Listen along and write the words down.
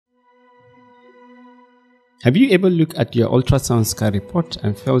Have you ever looked at your ultrasound scan report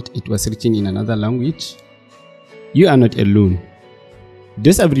and felt it was written in another language? You are not alone.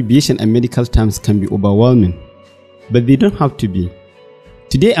 Those abbreviations and medical terms can be overwhelming, but they don't have to be.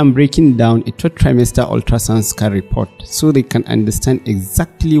 Today I'm breaking down a third trimester ultrasound scan report so they can understand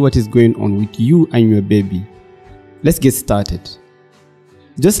exactly what is going on with you and your baby. Let's get started.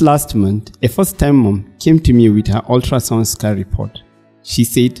 Just last month, a first-time mom came to me with her ultrasound scan report. She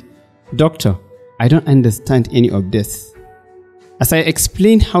said, "Doctor, I don't understand any of this." As I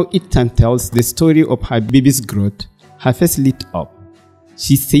explained how each term tells the story of her baby's growth, her face lit up.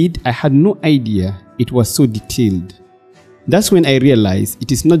 She said, "I had no idea it was so detailed." That's when I realized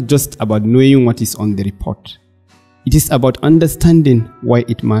it is not just about knowing what is on the report. It is about understanding why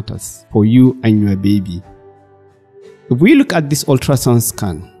it matters for you and your baby. If we look at this ultrasound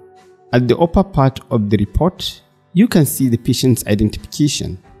scan, at the upper part of the report, you can see the patient's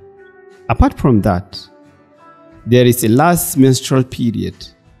identification. Apart from that, there is a last menstrual period.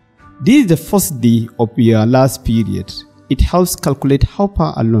 This is the first day of your last period. It helps calculate how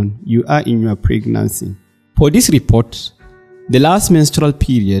far along you are in your pregnancy. For this report, the last menstrual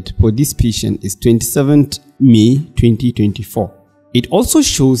period for this patient is 27th May 2024. It also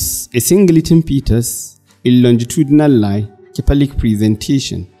shows a singleton fetus, a longitudinal line, cephalic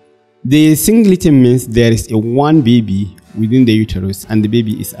presentation. The singleton means there is one baby within the uterus and the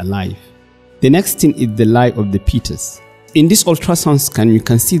baby is alive. The next thing is the lie of the fetus. In this ultrasound scan, you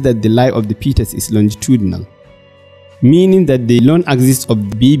can see that the lie of the fetus is longitudinal, meaning that the long axis of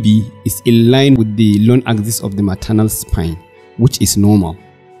the baby is in line with the long axis of the maternal spine, which is normal.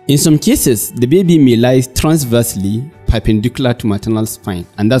 In some cases, the baby may lie transversely perpendicular to maternal spine,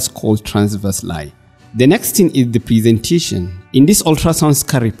 and that's called transverse lie. The next thing is the presentation. In this ultrasound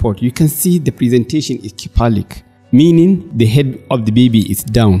scan report, you can see the presentation is cephalic, meaning the head of the baby is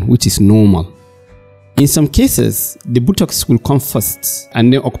down, which is normal. In some cases, the buttocks will come first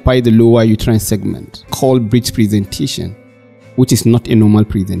and then occupy the lower uterine segment, called bridge presentation, which is not a normal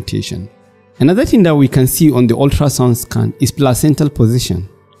presentation. Another thing that we can see on the ultrasound scan is placental position,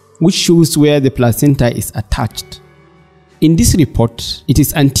 which shows where the placenta is attached. In this report, it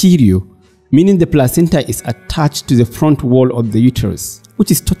is anterior, meaning the placenta is attached to the front wall of the uterus,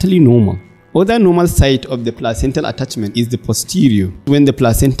 which is totally normal. Other normal site of the placental attachment is the posterior, when the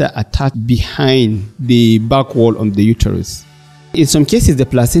placenta attached behind the back wall of the uterus. In some cases, the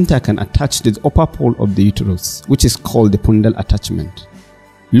placenta can attach to the upper pole of the uterus, which is called the pudendal attachment.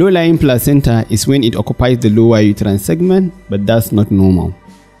 Low-lying placenta is when it occupies the lower uterine segment, but that's not normal.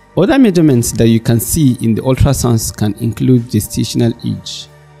 Other measurements that you can see in the ultrasound scan include gestational age.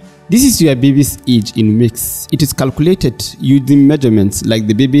 This is your baby's age in mix. It is calculated using measurements like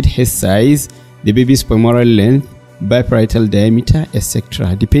the baby's head size, the baby's femoral length, biparietal diameter,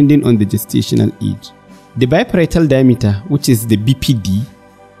 etc., depending on the gestational age. The biparietal diameter, which is the BPD,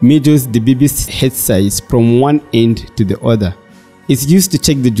 measures the baby's head size from one end to the other. It's used to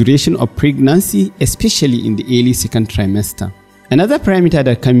check the duration of pregnancy, especially in the early second trimester. Another parameter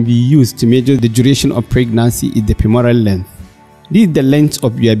that can be used to measure the duration of pregnancy is the femoral length. This is the length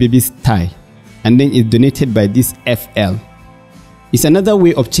of your baby's thigh, and then it's denoted by this FL. It's another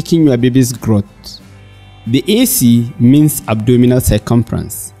way of checking your baby's growth. The AC means abdominal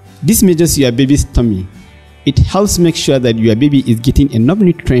circumference. This measures your baby's tummy. It helps make sure that your baby is getting enough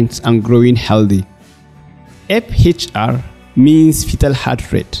nutrients and growing healthy. FHR means fetal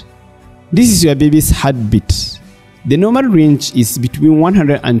heart rate. This is your baby's heartbeat. The normal range is between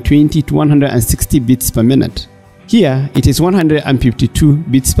 120 to 160 beats per minute. Here, it is 152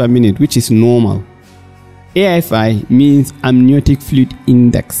 beats per minute, which is normal. AFI means amniotic fluid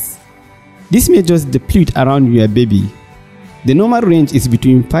index. This measures the fluid around your baby. The normal range is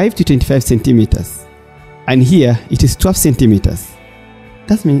between 5 to 25 centimeters, and here it is 12 centimeters.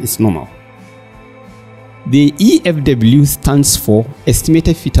 That means it's normal. The EFW stands for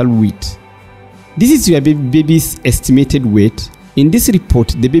estimated fetal weight. This is your baby's estimated weight. In this report,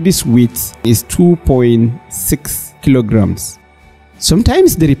 the baby's weight is 2.6 kilograms.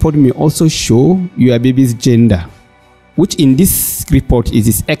 Sometimes the report may also show your baby's gender, which in this report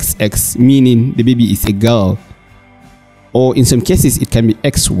is XX, meaning the baby is a girl. Or in some cases, it can be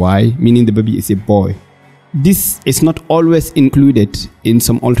XY, meaning the baby is a boy. This is not always included in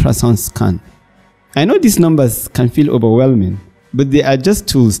some ultrasound scan. I know these numbers can feel overwhelming, but they are just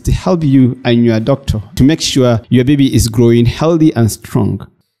tools to help you and your doctor to make sure your baby is growing healthy and strong.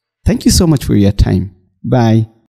 Thank you so much for your time. Bye.